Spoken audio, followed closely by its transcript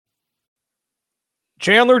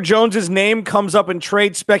Chandler Jones's name comes up in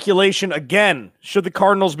trade speculation again. Should the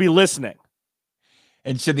Cardinals be listening?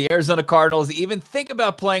 And should the Arizona Cardinals even think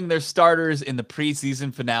about playing their starters in the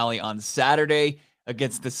preseason finale on Saturday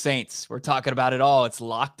against the Saints? We're talking about it all. It's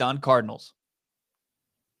Locked On Cardinals.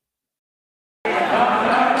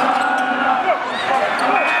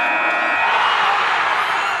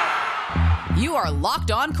 You are Locked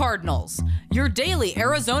On Cardinals, your daily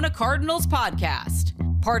Arizona Cardinals podcast.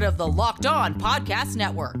 Part of the Locked On Podcast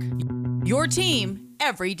Network. Your team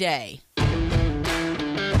every day.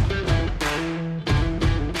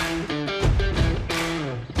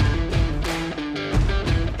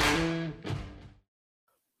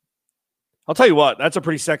 I'll tell you what, that's a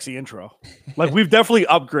pretty sexy intro. Like, we've definitely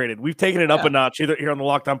upgraded. We've taken it up a notch here on the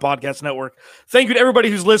Locked On Podcast Network. Thank you to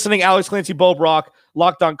everybody who's listening. Alex Clancy, Bo Brock,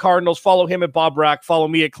 Locked On Cardinals. Follow him at Bob Brack. Follow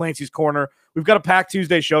me at Clancy's Corner. We've got a packed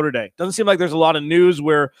Tuesday show today. Doesn't seem like there's a lot of news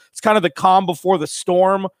where it's kind of the calm before the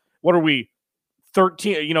storm. What are we,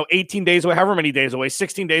 18 days away, however many days away,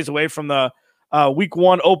 16 days away from the week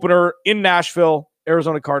one opener in Nashville.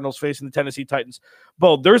 Arizona Cardinals facing the Tennessee Titans.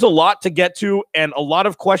 Bo, there's a lot to get to and a lot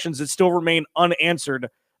of questions that still remain unanswered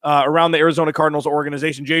around the Arizona Cardinals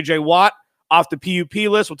organization. J.J. Watt off the PUP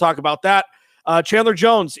list. We'll talk about that. Chandler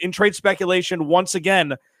Jones in trade speculation once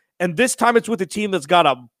again, and this time it's with a team that's got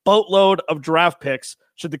a boatload of draft picks.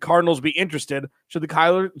 Should the Cardinals be interested? Should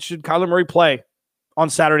Kyler Murray play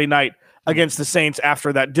on Saturday night against the Saints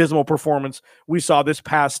after that dismal performance we saw this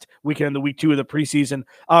past weekend in the week 2 of the preseason?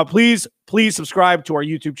 Please subscribe to our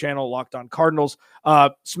YouTube channel, Locked On Cardinals.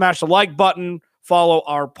 Smash the like button. Follow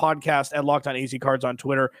our podcast at Locked On AZ Cards on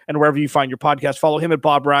Twitter and wherever you find your podcast. Follow him at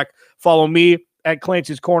Bob Brack. Follow me at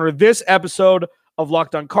Clancy's Corner. This episode of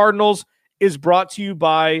Locked On Cardinals is brought to you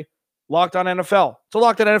by Locked On NFL. It's a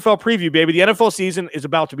Locked On NFL preview, baby. The NFL season is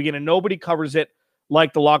about to begin, and nobody covers it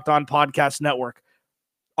like the Locked On Podcast Network.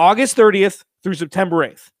 August 30th through September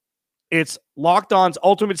 8th. It's Locked On's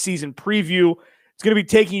Ultimate Season Preview. It's going to be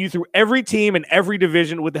taking you through every team and every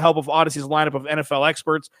division with the help of Odyssey's lineup of NFL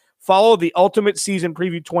experts. Follow the Ultimate Season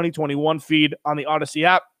Preview 2021 feed on the Odyssey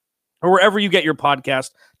app or wherever you get your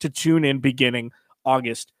podcast to tune in beginning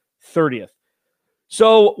August 30th.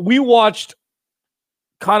 So we watched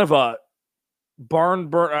kind of a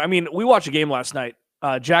we watched a game last night,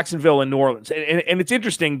 Jacksonville and New Orleans. And it's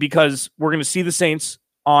interesting because we're going to see the Saints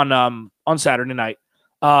on Saturday night.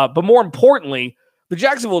 But more importantly, the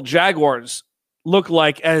Jacksonville Jaguars look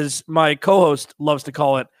like, as my co-host loves to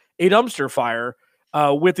call it, a dumpster fire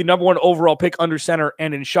with the number 1 overall pick under center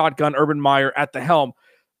and in shotgun, Urban Meyer at the helm.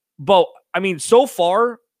 But, so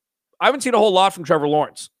far, I haven't seen a whole lot from Trevor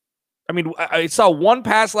Lawrence. I saw one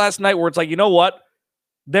pass last night where it's like, you know what?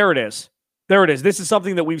 There it is. There it is. This is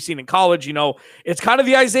something that we've seen in college. It's kind of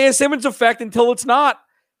the Isaiah Simmons effect until it's not.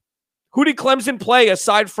 Who did Clemson play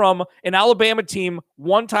aside from an Alabama team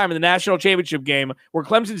one time in the national championship game where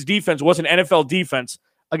Clemson's defense was an NFL defense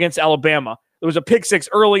against Alabama? There was a pick six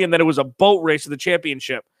early, and then it was a boat race to the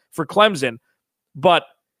championship for Clemson. But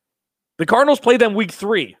the Cardinals played them week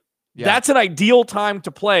 3. Yeah. That's an ideal time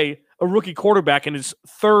to play a rookie quarterback in his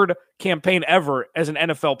 3rd campaign ever as an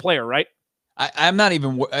NFL player, right? I'm not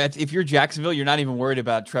even, if you're Jacksonville, you're not even worried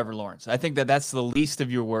about Trevor Lawrence. I think that's the least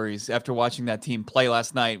of your worries after watching that team play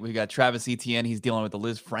last night. We got Travis Etienne. He's dealing with the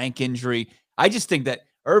Liz Frank injury. I just think that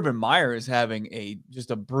Urban Meyer is having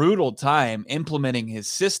just a brutal time implementing his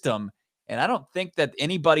system. And I don't think that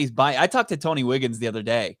anybody's buying. I talked to Tony Wiggins the other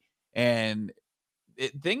day, and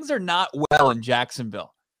things are not well in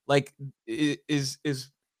Jacksonville. Like, as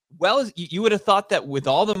well as you would have thought that with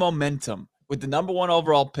all the momentum, with the number 1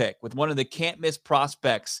 overall pick, with one of the can't-miss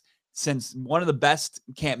prospects since one of the best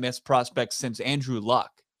can't-miss prospects since Andrew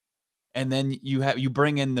Luck. And then you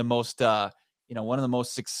bring in the most, one of the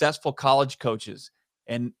most successful college coaches,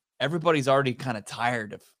 and everybody's already kind of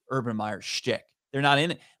tired of Urban Meyer's shtick. They're not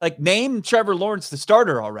in it. Like, name Trevor Lawrence the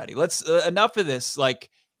starter already. Let's enough of this. Like,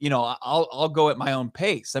 I'll go at my own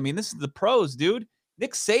pace. This is the pros, dude.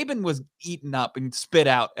 Nick Saban was eaten up and spit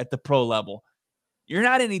out at the pro level. You're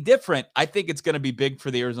not any different. I think it's going to be big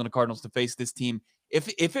for the Arizona Cardinals to face this team. If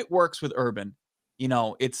it works with Urban,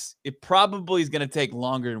 it probably is going to take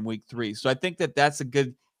longer in week 3. So I think that's a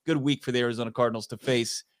good week for the Arizona Cardinals to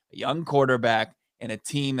face a young quarterback and a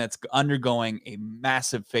team that's undergoing a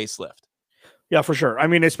massive facelift. Yeah, for sure.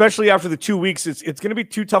 Especially after the 2 weeks, it's going to be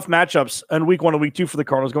 2 tough matchups in week 1 and week 2 for the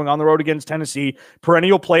Cardinals, going on the road against Tennessee,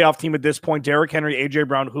 perennial playoff team at this point. Derrick Henry, A.J.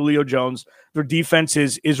 Brown, Julio Jones. Their defense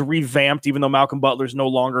is revamped, even though Malcolm Butler's no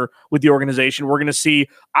longer with the organization. We're going to see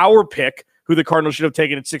our pick, who the Cardinals should have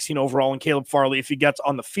taken at 16 overall, and Caleb Farley if he gets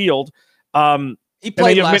on the field. He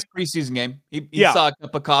played last preseason game. He saw a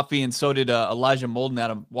cup of coffee, and so did Elijah Molden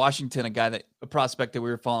out of Washington, a prospect that we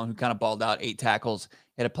were following who kind of balled out, 8 tackles,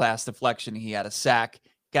 had a pass deflection. He had a sack,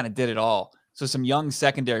 kind of did it all. So some young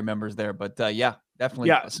secondary members there, but yeah, definitely.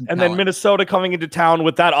 Yeah, and then Minnesota coming into town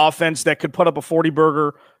with that offense that could put up a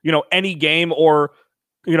 40-burger, any game, or,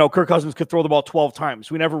 Kirk Cousins could throw the ball 12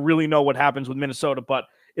 times. We never really know what happens with Minnesota, but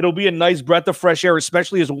it'll be a nice breath of fresh air,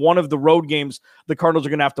 especially as one of the road games the Cardinals are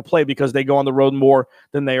going to have to play because they go on the road more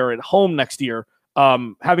than they are at home next year.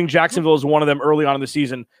 Having Jacksonville as one of them early on in the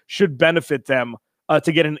season should benefit them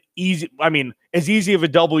to get as easy of a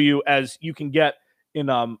W as you can get in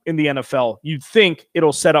the NFL. You'd think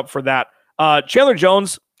it'll set up for that. Chandler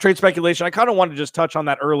Jones, trade speculation. I kind of wanted to just touch on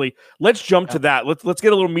that early. Let's jump to that. Let's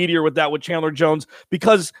get a little meatier with that with Chandler Jones,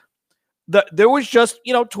 because there was just,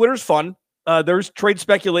 Twitter's fun. There's trade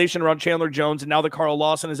speculation around Chandler Jones, and now that Carl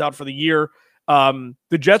Lawson is out for the year,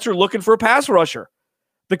 the Jets are looking for a pass rusher.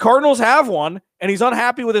 The Cardinals have one, and he's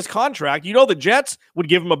unhappy with his contract. The Jets would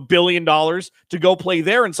give him $1 billion to go play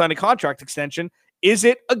there and sign a contract extension. Is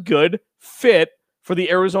it a good fit for the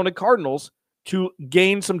Arizona Cardinals to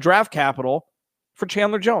gain some draft capital for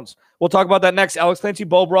Chandler Jones? We'll talk about that next. Alex Clancy,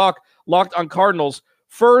 Bo Brock, Locked on Cardinals.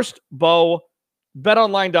 First, Bo,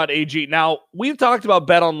 betonline.ag. Now, we've talked about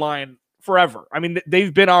BetOnline forever. I mean,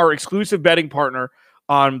 they've been our exclusive betting partner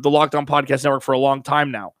on the Locked On Podcast Network for a long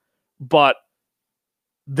time now. But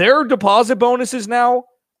their deposit bonuses now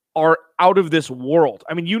are out of this world.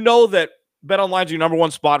 I mean, that BetOnline is your number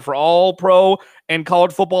one spot for all pro and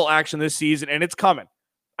college football action this season, and it's coming.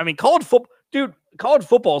 I mean, college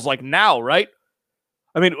football is like now, right?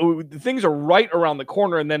 I mean, things are right around the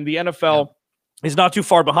corner, and then the NFL is not too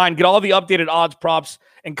far behind. Get all the updated odds, props,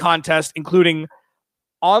 and contests, including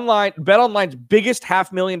BetOnline's biggest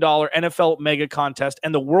 $500,000 NFL mega contest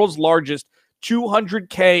and the world's largest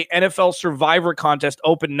 $200K NFL Survivor contest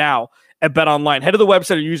open now at BetOnline. Head to the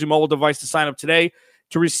website or use your mobile device to sign up today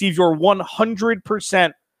to receive your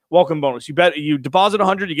 100% welcome bonus. You deposit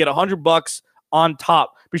 $100, you get $100 on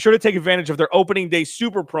top. Be sure to take advantage of their opening day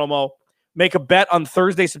super promo. Make a bet on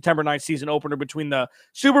Thursday, September 9th season opener between the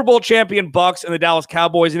Super Bowl champion Bucks and the Dallas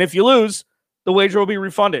Cowboys. And if you lose, the wager will be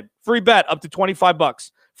refunded. Free bet up to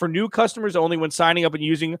 $25 for new customers only when signing up and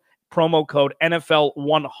using promo code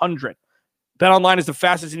NFL100. BetOnline is the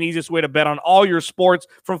fastest and easiest way to bet on all your sports,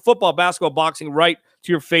 from football, basketball, boxing, right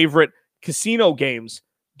to your favorite casino games.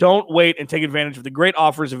 Don't wait and take advantage of the great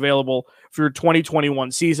offers available for your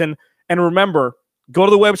 2021 season. And remember, go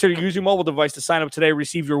to the website or use your mobile device to sign up today.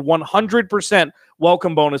 Receive your 100%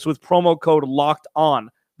 welcome bonus with promo code LOCKEDON.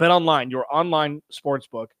 BetOnline, your online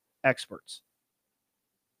sportsbook experts.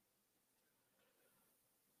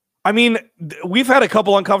 I mean, we've had a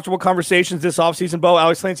couple uncomfortable conversations this offseason, Bo.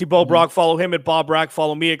 Alex Clancy, Bo Brock. Follow him at Bob Brack.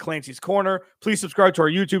 Follow me at Clancy's Corner. Please subscribe to our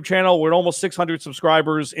YouTube channel. We're at almost 600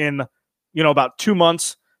 subscribers in, about 2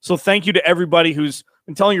 months. So thank you to everybody who's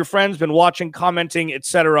been telling your friends, been watching, commenting,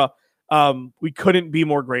 etc. We couldn't be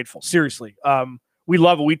more grateful. Seriously. We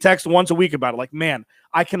love it. We text once a week about it. Like, man,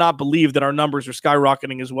 I cannot believe that our numbers are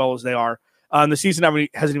skyrocketing as well as they are. And the season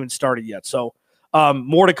hasn't even started yet. So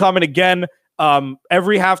more to come. And again,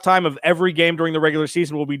 every halftime of every game during the regular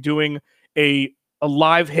season, we'll be doing a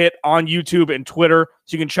live hit on YouTube and Twitter.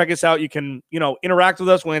 So you can check us out. You can, interact with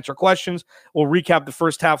us. We'll answer questions. We'll recap the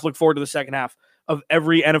first half. Look forward to the second half of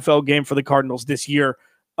every NFL game for the Cardinals this year.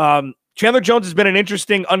 Chandler Jones has been an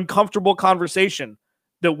interesting, uncomfortable conversation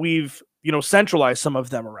that we've, centralized some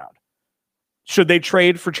of them around. Should they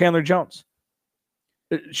trade for Chandler Jones?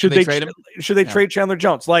 Should they trade him? Should they trade Chandler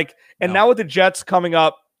Jones? Now with the Jets coming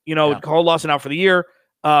up, Carl Lawson out for the year,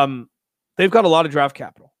 they've got a lot of draft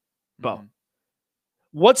capital. Bo,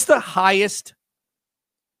 what's the highest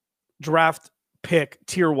draft pick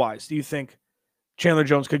tier-wise do you think Chandler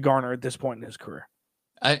Jones could garner at this point in his career?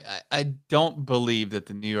 I don't believe that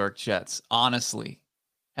the New York Jets honestly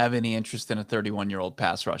have any interest in a 31-year-old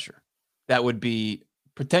pass rusher. That would be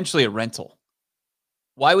potentially a rental.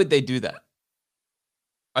 Why would they do that?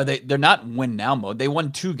 They're not in win now mode. They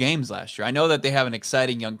won 2 games last year. I know that they have an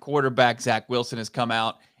exciting young quarterback. Zach Wilson has come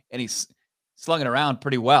out and he's slung it around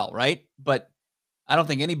pretty well, right? But I don't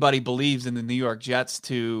think anybody believes in the New York Jets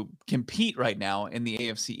to compete right now in the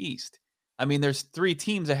AFC East. I mean, there's 3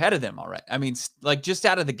 teams ahead of them already. I mean, just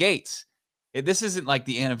out of the gates. This isn't like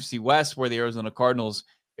the NFC West where the Arizona Cardinals,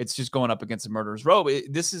 it's just going up against the murderer's row.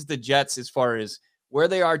 This is the Jets as far as where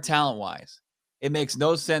they are talent-wise. It makes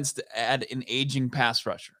no sense to add an aging pass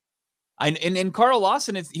rusher. And Carl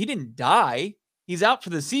Lawson, he didn't die. He's out for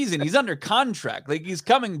the season. He's under contract. He's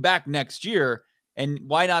coming back next year. And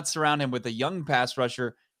why not surround him with a young pass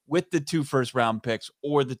rusher with the 2 first-round picks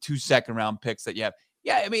or the 2 second-round picks that you have.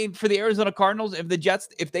 Yeah, I mean, for the Arizona Cardinals, if the Jets,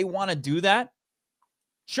 if they want to do that,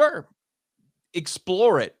 sure,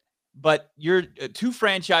 explore it. But you're 2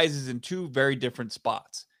 franchises in 2 very different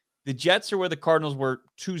spots. The Jets are where the Cardinals were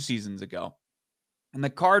 2 seasons ago. And the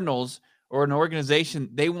Cardinals, or an organization,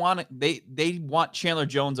 they want Chandler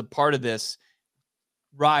Jones a part of this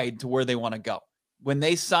ride to where they want to go. When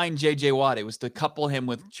they signed J.J. Watt, it was to couple him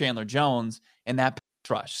with Chandler Jones and that pass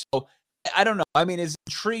rush. So I don't know. I mean, as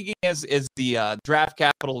intriguing as the draft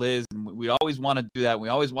capital is, and we always want to do that. We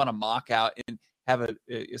always want to mock out and have a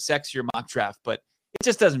sexier mock draft, but it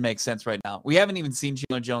just doesn't make sense right now. We haven't even seen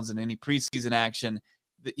Chandler Jones in any preseason action.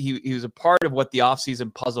 He was a part of what the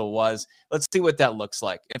offseason puzzle was. Let's see what that looks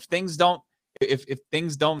like. If things don't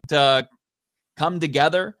come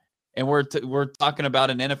together, and we're talking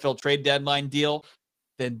about an NFL trade deadline deal,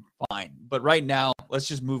 then fine. But right now, let's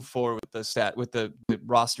just move forward with the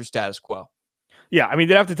roster status quo. Yeah, I mean,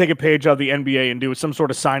 they'd have to take a page out of the NBA and do some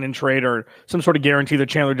sort of sign and trade or some sort of guarantee that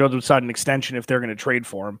Chandler Jones would sign an extension if they're going to trade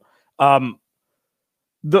for him.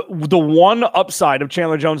 The one upside of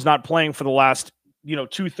Chandler Jones not playing for the last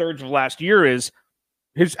 2/3 of last year is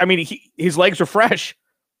his legs are fresh.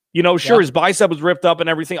 Sure, his bicep was ripped up and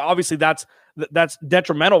everything. Obviously, that's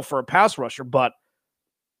detrimental for a pass rusher. But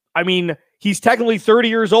I mean, he's technically 30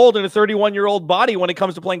 years old in a 31-year-old body when it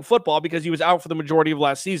comes to playing football because he was out for the majority of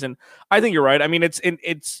last season. I think you're right. I mean,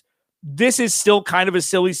 this is still kind of a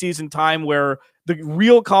silly season time where the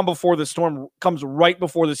real calm before the storm comes right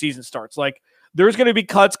before the season starts. Like, there's going to be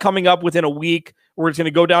cuts coming up within a week where it's going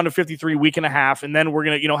to go down to 53 week and a half. And then we're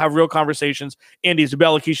going to, have real conversations. Andy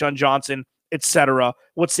Isabella, Keyshawn Johnson, etc.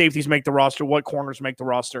 What safeties make the roster, what corners make the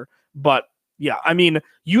roster. But yeah, I mean,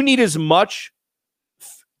 you need as much,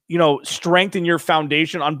 strength in your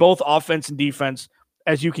foundation on both offense and defense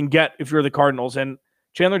as you can get if you're the Cardinals. And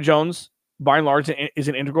Chandler Jones, by and large, is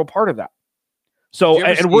an integral part of that. So,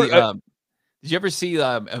 did you ever see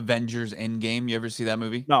Avengers Endgame? You ever see that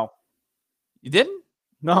movie? No. You didn't?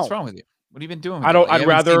 No. What's wrong with you? What have you been doing? I'd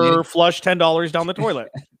rather flush $10 down the toilet.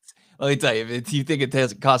 Let me tell you, if you think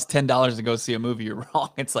it costs $10 to go see a movie, you're wrong.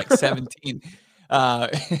 It's like 17.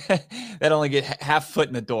 That only get half foot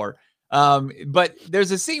in the door. But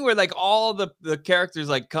there's a scene where like all the characters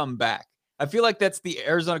like come back. I feel like that's the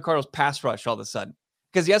Arizona Cardinals pass rush all of a sudden.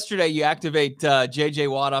 Because yesterday you activate J.J.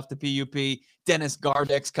 Watt off the PUP. Dennis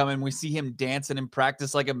Gardeck's coming. We see him dancing in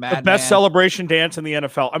practice like a madman. The best celebration dance in the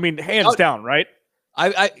NFL. I mean, hands down, right?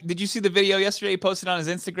 I did you see the video yesterday he posted on his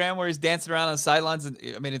Instagram where he's dancing around on the sidelines? And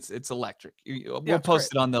I mean, it's electric. We'll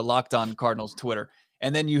post it on the Locked On Cardinals Twitter.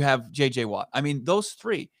 And then you have J.J. Watt. I mean, those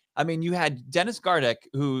three. I mean, you had Dennis Gardeck,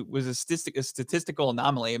 who was a statistical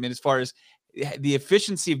anomaly. I mean, as far as the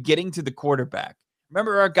efficiency of getting to the quarterback.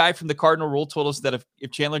 Remember our guy from the Cardinal Rule told us that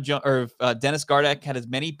if Chandler Jones or Dennis Gardeck had as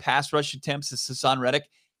many pass rush attempts as Hassan Reddick,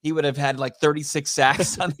 he would have had like 36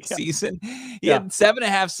 sacks on the season. He had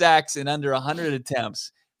 7.5 sacks in under 100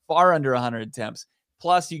 attempts, far under 100 attempts.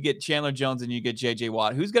 Plus, you get Chandler Jones and you get J.J.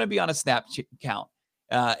 Watt, who's going to be on a snap count.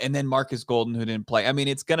 And then Marcus Golden, who didn't play. I mean,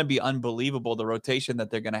 it's going to be unbelievable, the rotation that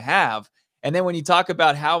they're going to have. And then when you talk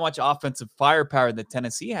about how much offensive firepower that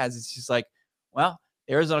Tennessee has, it's just like, well,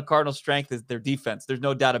 Arizona Cardinals' strength is their defense. There's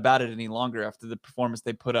no doubt about it any longer after the performance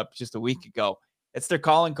they put up just a week ago. It's their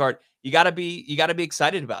calling card. You gotta be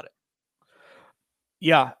excited about it.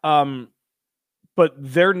 Yeah. But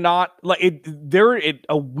they're not like it. They're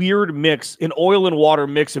a weird mix, an oil and water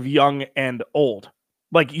mix of young and old.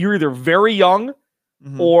 Like you're either very young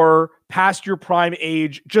or past your prime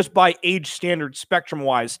age, just by age standard spectrum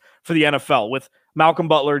wise for the NFL with Malcolm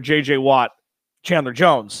Butler, J.J. Watt, Chandler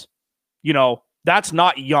Jones. That's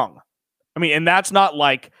not young. I mean, and that's not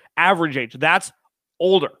like average age. That's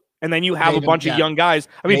older. And then you have a bunch of young guys.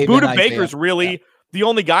 I mean, Budda Baker's really the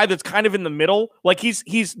only guy that's kind of in the middle. Like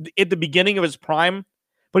he's at the beginning of his prime,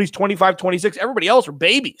 but he's 25, 26. Everybody else are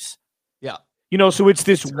babies. Yeah. So it's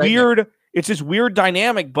this weird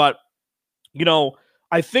dynamic, but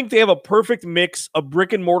I think they have a perfect mix of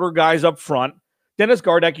brick and mortar guys up front. Dennis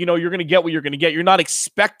Gardeck, you're going to get what you're going to get. You're not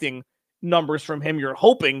expecting numbers from him. You're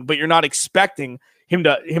hoping, but you're not expecting him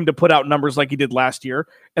to put out numbers like he did last year.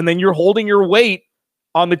 And then you're holding your weight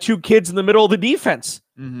on the two kids in the middle of the defense.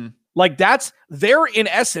 Like they're in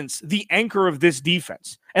essence the anchor of this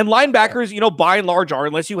defense. And linebackers, by and large are,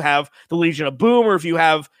 unless you have the Legion of Boom or if you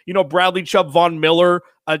have, Bradley Chubb, Von Miller,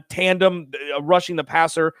 a tandem rushing the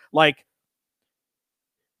passer. Like,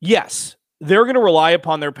 yes, they're going to rely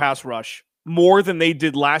upon their pass rush more than they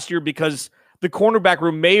did last year because the cornerback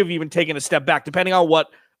room may have even taken a step back, depending on what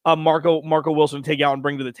Marco Wilson take out and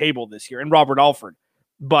bring to the table this year, and Robert Alford.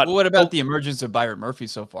 But what about the emergence of Byron Murphy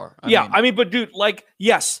so far? I mean, but dude, like,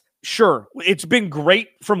 yes, sure, it's been great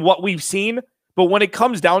from what we've seen, but when it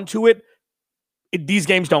comes down to it, these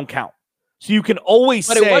games don't count. So you can always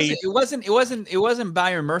say it wasn't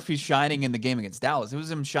Byron Murphy shining in the game against Dallas. It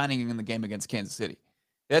was him shining in the game against Kansas City.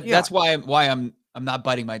 That's why I'm not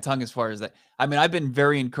biting my tongue as far as that. I mean, I've been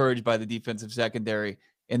very encouraged by the defensive secondary,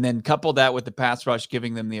 and then couple that with the pass rush,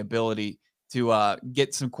 giving them the ability to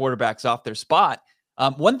get some quarterbacks off their spot.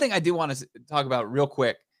 One thing I do want to talk about real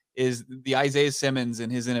quick is the Isaiah Simmons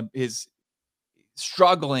and his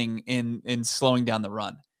struggling in slowing down the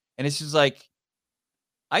run. And it's just like,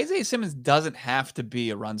 Isaiah Simmons doesn't have to be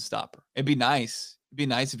a run stopper. It'd be nice. It'd be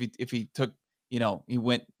nice if he took, he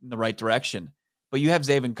went in the right direction. But you have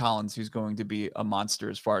Zaven Collins, who's going to be a monster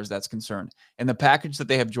as far as that's concerned. And the package that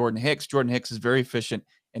they have Jordan Hicks is very efficient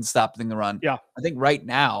in stopping the run. Yeah. I think right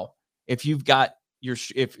now, if you've got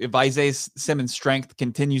if Isaiah Simmons' strength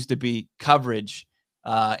continues to be coverage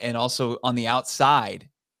and also on the outside,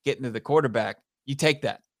 getting to the quarterback, you take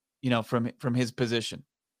that, from his position.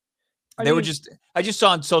 I just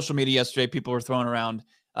saw on social media yesterday, people were throwing around,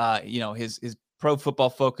 his Pro Football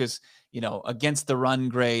Focus, against the run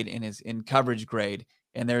grade and his in coverage grade.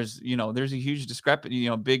 And there's a huge discrepancy,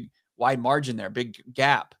 big wide margin there, big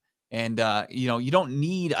gap. And, you don't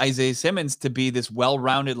need Isaiah Simmons to be this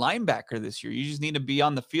well-rounded linebacker this year. You just need to be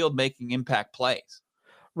on the field making impact plays.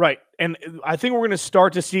 Right. And I think we're going to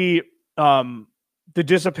start to see the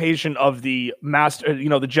dissipation of the master,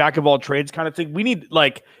 the jack of all trades kind of thing. We need,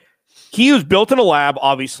 he was built in a lab,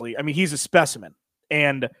 obviously. I mean, he's a specimen.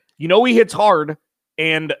 And, he hits hard.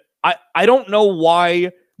 And I don't know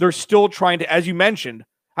why they're still trying to, as you mentioned,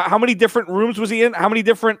 how many different rooms was he in? How many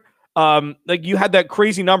different you had that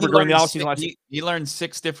crazy number during the offseason last year. He learned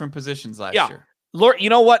 6 different positions last year. Lord, you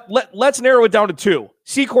know what? Let's narrow it down to 2.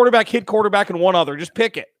 C quarterback, hit quarterback, and one other. Just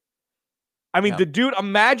pick it. I mean, the dude,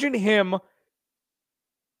 imagine him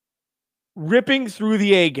ripping through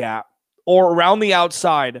the A gap or around the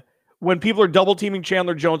outside when people are double teaming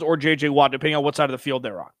Chandler Jones or JJ Watt, depending on what side of the field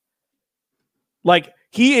they're on.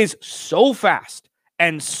 He is so fast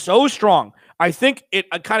and so strong. I think it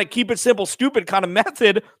a kind of keep it simple, stupid kind of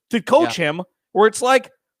method to coach him, where it's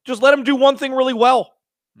just let him do one thing really well,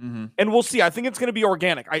 and we'll see. I think it's going to be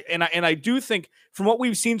organic. I do think from what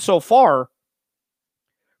we've seen so far,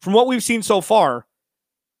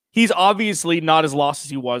 he's obviously not as lost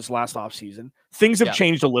as he was last offseason. Things have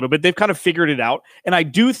changed a little bit. They've kind of figured it out, and I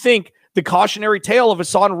do think the cautionary tale of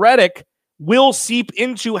Hassan Reddick will seep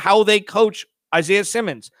into how they coach Isaiah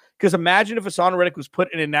Simmons. Because imagine if Hassan Reddick was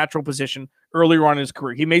put in a natural position earlier on in his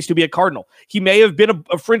career. He may still be a Cardinal. He may have been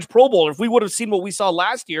a fringe Pro Bowler. If we would have seen what we saw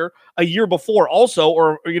last year, a year before also,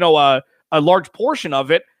 or, a large portion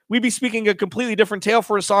of it, we'd be speaking a completely different tale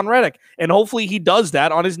for Hassan Reddick. And hopefully he does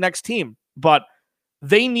that on his next team. But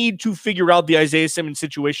they need to figure out the Isaiah Simmons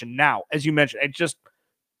situation now, as you mentioned. And just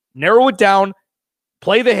narrow it down,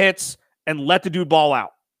 play the hits, and let the dude ball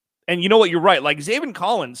out. And you know what? You're right. Zaven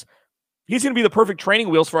Collins, he's going to be the perfect training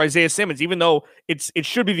wheels for Isaiah Simmons, even though it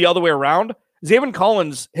should be the other way around. Zaven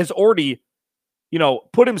Collins has already,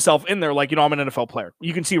 put himself in there I'm an NFL player.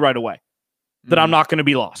 You can see right away that I'm not going to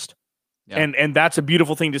be lost. Yeah. And that's a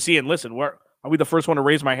beautiful thing to see. And listen, are we the first one to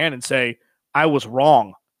raise my hand and say, I was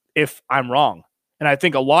wrong if I'm wrong? And I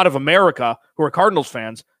think a lot of America who are Cardinals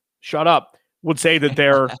fans, shut up, would say that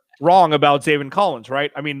they're wrong about Zaven Collins,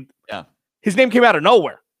 right? I mean, his name came out of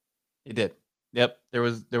nowhere. It did. Yep. There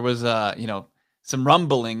was some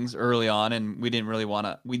rumblings early on, and we didn't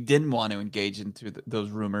want to engage into those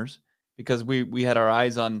rumors because we had our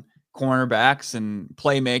eyes on cornerbacks and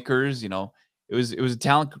playmakers. It was a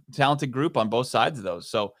talented group on both sides of those.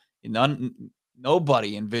 So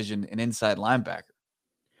nobody envisioned an inside linebacker.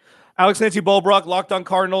 Alex Nancy Bulbrock, Locked On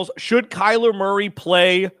Cardinals. Should Kyler Murray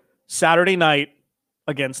play Saturday night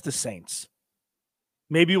against the Saints?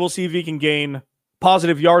 Maybe we'll see if he can gain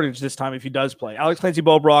positive yardage this time if he does play. Alex Clancy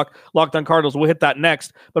Bulbrock, Locked On Cardinals. We'll hit that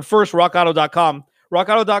next. But first, RockAuto.com.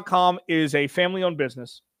 RockAuto.com is a family-owned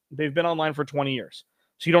business. They've been online for 20 years.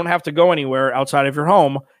 So you don't have to go anywhere outside of your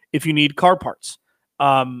home if you need car parts.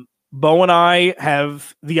 Bo and I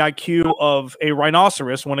have the IQ of a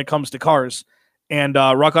rhinoceros when it comes to cars. And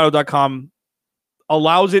RockAuto.com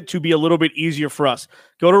allows it to be a little bit easier for us.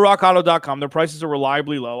 Go to RockAuto.com. Their prices are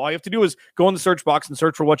reliably low. All you have to do is go in the search box and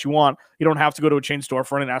search for what you want. You don't have to go to a chain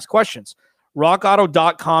storefront and ask questions.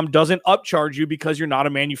 RockAuto.com doesn't upcharge you because you're not a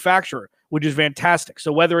manufacturer, which is fantastic.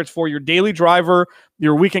 So whether it's for your daily driver,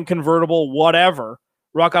 your weekend convertible, whatever,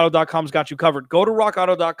 RockAuto.com's got you covered. Go to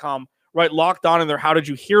RockAuto.com, write Locked On in their How Did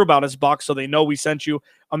You Hear About Us box so they know we sent you.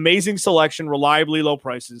 Amazing selection, reliably low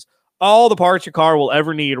prices. All the parts your car will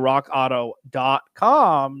ever need.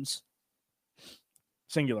 RockAuto.com's.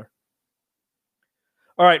 Singular.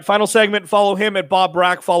 All right, final segment. Follow him at Bob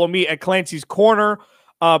Brack. Follow me at Clancy's Corner.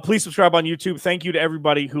 Please subscribe on YouTube. Thank you to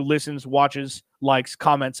everybody who listens, watches, likes,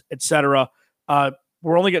 comments, etc.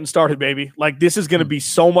 We're only getting started, baby. Like, this is going to be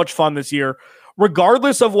so much fun this year,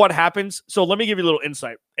 regardless of what happens. So let me give you a little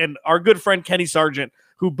insight. And our good friend Kenny Sargent,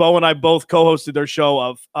 who Bo and I both co-hosted their show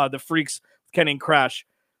of The Freaks, Kenny and Crash.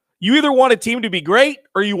 You either want a team to be great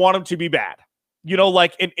or you want them to be bad. You know,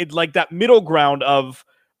 like it like that middle ground of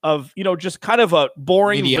just kind of a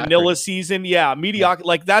boring vanilla season. Yeah, mediocre. Yeah.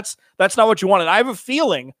 Like that's not what you want. And I have a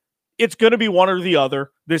feeling it's going to be one or the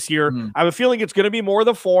other this year. I have a feeling it's going to be more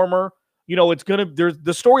the former. You know, the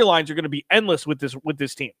storylines are going to be endless with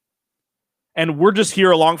this team. And we're just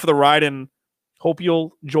here along for the ride and hope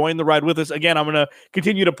you'll join the ride with us. Again, I'm going to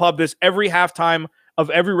continue to pub this every halftime of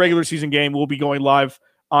every regular season game. We'll be going live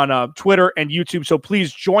on Twitter and YouTube. So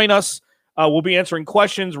please join us. We'll be answering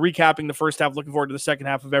questions, recapping the first half, looking forward to the second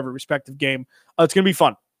half of every respective game. It's going to be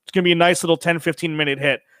fun. It's going to be a nice little 10, 15-minute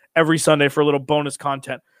hit every Sunday for a little bonus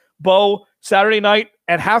content. Bo, Saturday night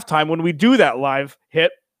at halftime, when we do that live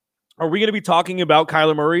hit, are we going to be talking about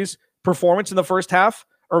Kyler Murray's performance in the first half?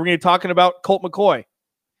 Or are we going to be talking about Colt McCoy?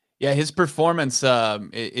 Yeah, his performance,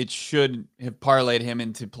 it should have parlayed him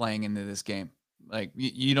into playing into this game. Like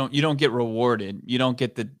you don't get rewarded. You don't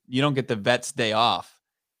get the vet's day off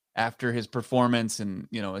after his performance and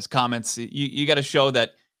his comments. You got to show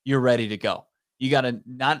that you're ready to go. You got to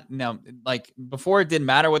like before it didn't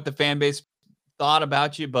matter what the fan base thought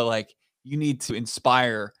about you, but like you need to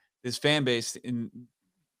inspire this fan base and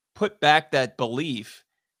put back that belief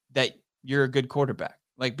that you're a good quarterback.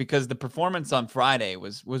 Like because the performance on Friday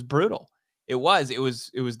was brutal. It was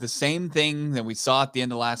the same thing that we saw at the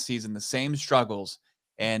end of last season, the same struggles,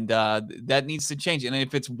 and that needs to change. And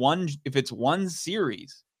if it's one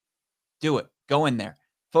series, do it. Go in there.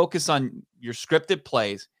 Focus on your scripted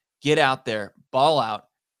plays. Get out there, ball out,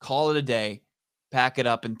 call it a day, pack it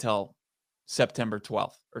up until September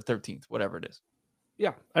 12th or 13th, whatever it is.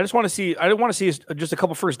 Yeah, I just want to see just a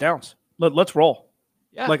couple first downs. Let's roll.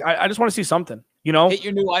 Yeah, like I just want to see something. Hit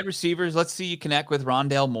your new wide receivers. Let's see you connect with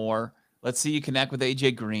Rondale Moore. Let's see you connect with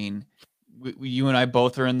AJ Green. You and I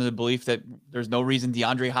both are in the belief that there's no reason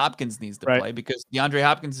DeAndre Hopkins needs to play because DeAndre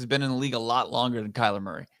Hopkins has been in the league a lot longer than Kyler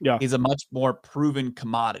Murray. Yeah. He's a much more proven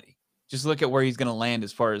commodity. Just look at where he's going to land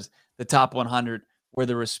as far as the top 100, where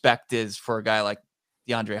the respect is for a guy like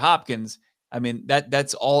DeAndre Hopkins. I mean,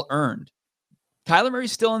 that's all earned. Kyler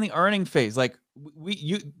Murray's still in the earning phase. Like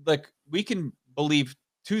we can believe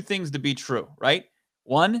two things to be true, right?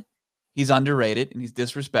 One, he's underrated and he's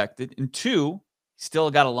disrespected. And two, he's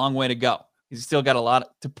still got a long way to go. He's still got a lot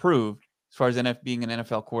to prove as far as being an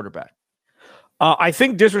NFL quarterback. I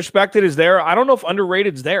think disrespected is there. I don't know if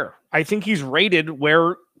underrated is there. I think he's rated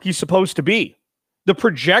where he's supposed to be. The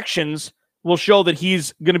projections will show that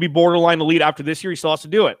he's going to be borderline elite after this year. He still has to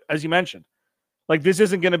do it, as you mentioned. Like, this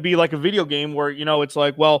isn't going to be like a video game where, it's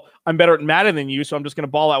like, well, I'm better at Madden than you, so I'm just going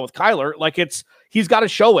to ball out with Kyler. Like, he's got to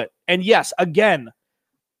show it. And yes, again,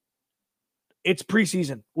 it's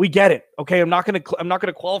preseason. We get it. Okay, I'm not going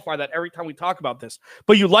to qualify that every time we talk about this.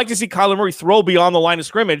 But you'd like to see Kyler Murray throw beyond the line of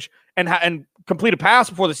scrimmage and complete a pass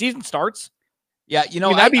before the season starts. Yeah,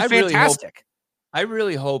 that'd be fantastic. I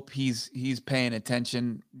really hope he's paying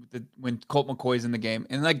attention when Colt McCoy's in the game.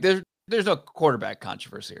 And like there's no quarterback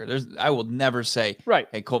controversy here. I will never say,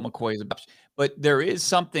 hey, Colt McCoy is a bitch. But there is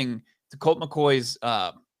something to Colt McCoy's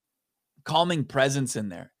calming presence in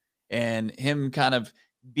there and him kind of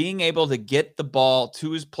being able to get the ball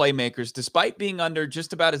to his playmakers despite being under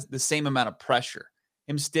just about the same amount of pressure.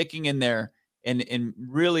 Him sticking in there and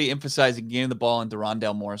really emphasizing getting the ball into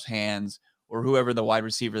Rondale Moore's hands or whoever the wide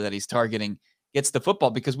receiver that he's targeting gets the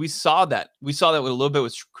football, because we saw that. We saw that with a little bit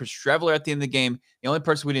with Chris Streveler at the end of the game. The only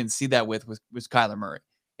person we didn't see that with was Kyler Murray.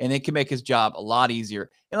 And it can make his job a lot easier.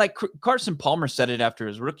 And like Carson Palmer said it after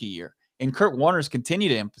his rookie year. And Kurt Warner's continue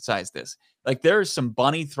to emphasize this. Like there are some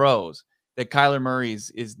bunny throws that Kyler Murray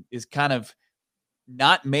is kind of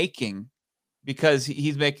not making because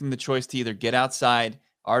he's making the choice to either get outside,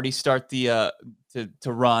 already start the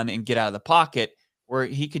to run and get out of the pocket, where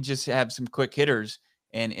he could just have some quick hitters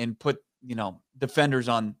and put defenders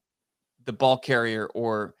on the ball carrier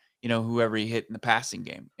or whoever he hit in the passing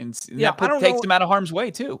game, and that takes him out of harm's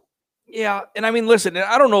way too. Yeah, and I mean, listen,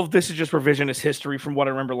 I don't know if this is just revisionist history from what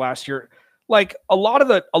I remember last year. Like a lot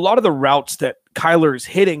of the routes that Kyler's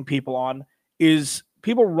hitting people on is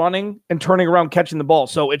people running and turning around catching the ball.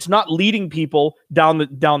 So it's not leading people down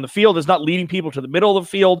the field. It's not leading people to the middle of the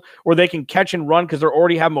field where they can catch and run because they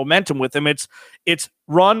already have momentum with them. It's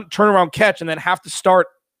run, turn around, catch, and then have to start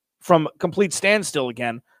from complete standstill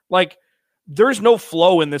again. Like, there's no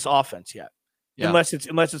flow in this offense yet, unless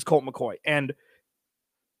it's Colt McCoy. And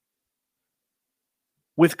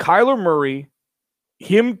with Kyler Murray,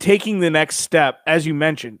 him taking the next step, as you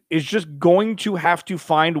mentioned, is just going to have to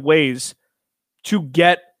find ways to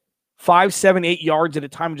get 5, 7, 8 yards at a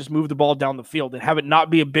time and just move the ball down the field and have it not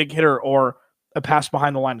be a big hitter or a pass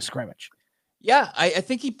behind the line of scrimmage. Yeah, I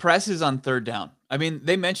think he presses on third down. I mean,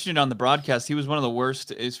 they mentioned it on the broadcast. He was one of the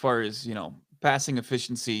worst as far as, passing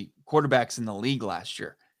efficiency quarterbacks in the league last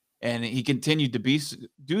year. And he continued to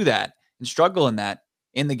do that and struggle in that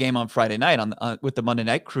in the game on Friday night with the Monday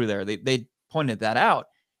Night Crew there. They pointed that out.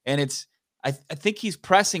 And I think he's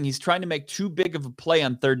pressing. He's trying to make too big of a play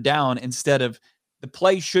on third down instead of the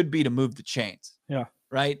play should be to move the chains. Yeah.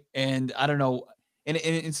 Right. And I don't know. And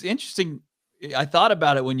it's interesting. I thought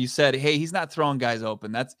about it when you said, hey, he's not throwing guys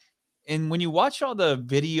open. And when you watch all the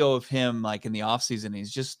video of him, like in the offseason,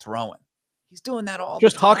 he's just throwing. He's doing that all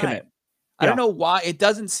just the time. Hawking it. I don't know why. It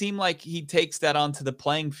doesn't seem like he takes that onto the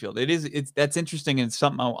playing field. That's interesting, and it's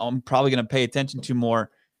something I'm probably going to pay attention to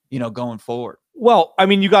more, going forward. Well, I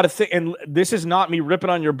mean, you got to think, and this is not me ripping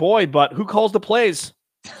on your boy, but who calls the plays?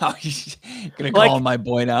 Oh, you're going to call him my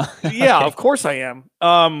boy now? Yeah, of course I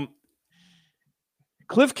am.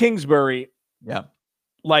 Cliff Kingsbury,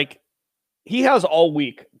 he has all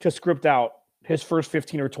week to script out his first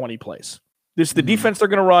 15 or 20 plays. This is the defense they're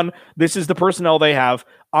going to run. This is the personnel they have.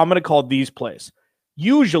 I'm going to call these plays.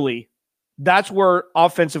 Usually, that's where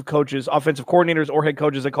offensive coaches, offensive coordinators, or head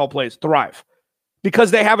coaches that call plays thrive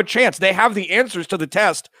because they have a chance. They have the answers to the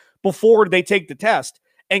test before they take the test,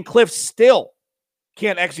 and Cliff still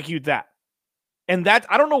can't execute that. And that,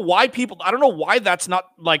 I don't know why that's not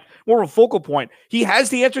like more of a focal point. He has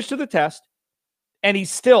the answers to the test, and he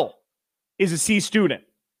still is a C student.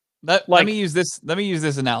 Let me use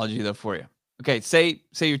this analogy though for you. Okay, say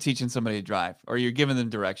you're teaching somebody to drive, or you're giving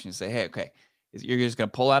them directions. Say, hey, okay, you're just going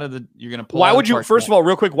to pull out of the. You're going to pull. Why would you? First of all,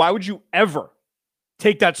 real quick, why would you ever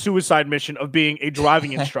take that suicide mission of being a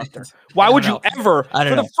driving instructor? Why would you ever?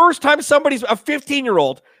 For the first time, somebody's a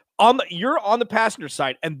 15-year-old you're on the passenger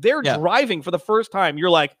side, and they're driving for the first time.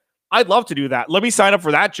 You're like, I'd love to do that. Let me sign up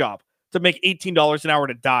for that job to make $18 an hour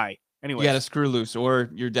to die. Anyway, you got to screw loose,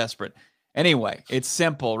 or you're desperate. Anyway, it's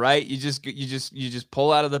simple, right? You just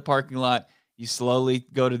pull out of the parking lot. You slowly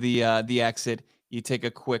go to the exit. You take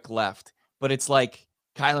a quick left. But it's like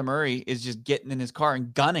Kyler Murray is just getting in his car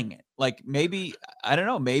and gunning it. Like maybe, I don't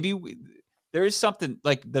know, there is something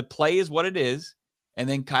like the play is what it is. And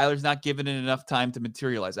then Kyler's not giving it enough time to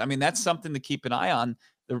materialize. I mean, that's something to keep an eye on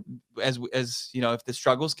as if the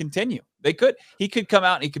struggles continue. He could come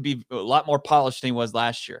out and he could be a lot more polished than he was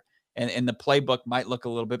last year. And the playbook might look a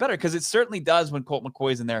little bit better because it certainly does when Colt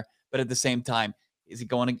McCoy's in there. But at the same time, he's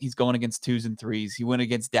going against 2s and 3s. He went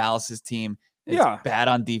against Dallas's team. It's bad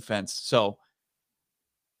on defense. So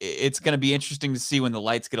it's going to be interesting to see when the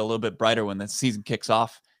lights get a little bit brighter when the season kicks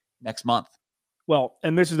off next month. Well,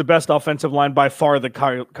 and this is the best offensive line by far that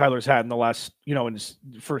Kyler's had in the last, in his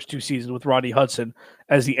first 2 seasons with Rodney Hudson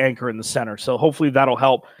as the anchor in the center. So hopefully that'll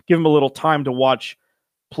help give him a little time to watch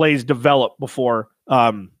plays develop before,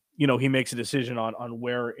 he makes a decision on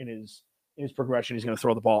where in his progression he's going to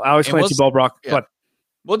throw the ball. Alex Clancy, Bellbrock, but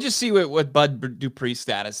we'll just see what Bud Dupree's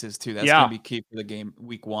status is too. That's going to be key for the game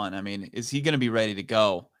week 1. I mean, is he going to be ready to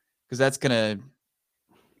go? Because that's going to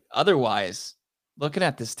otherwise. Looking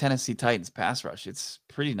at this Tennessee Titans pass rush, it's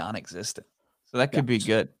pretty non-existent. So that could be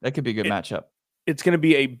good. That could be a good matchup. It's going to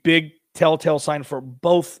be a big telltale sign for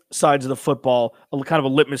both sides of the football, kind of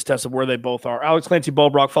a litmus test of where they both are. Alex Clancy,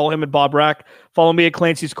 Bellbrock, follow him at Bob Rack. Follow me at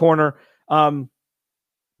Clancy's Corner.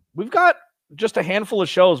 We've got just a handful of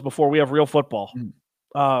shows before we have real football.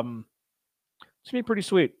 It's going to be pretty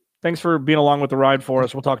sweet. Thanks for being along with the ride for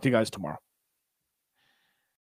us. We'll talk to you guys tomorrow.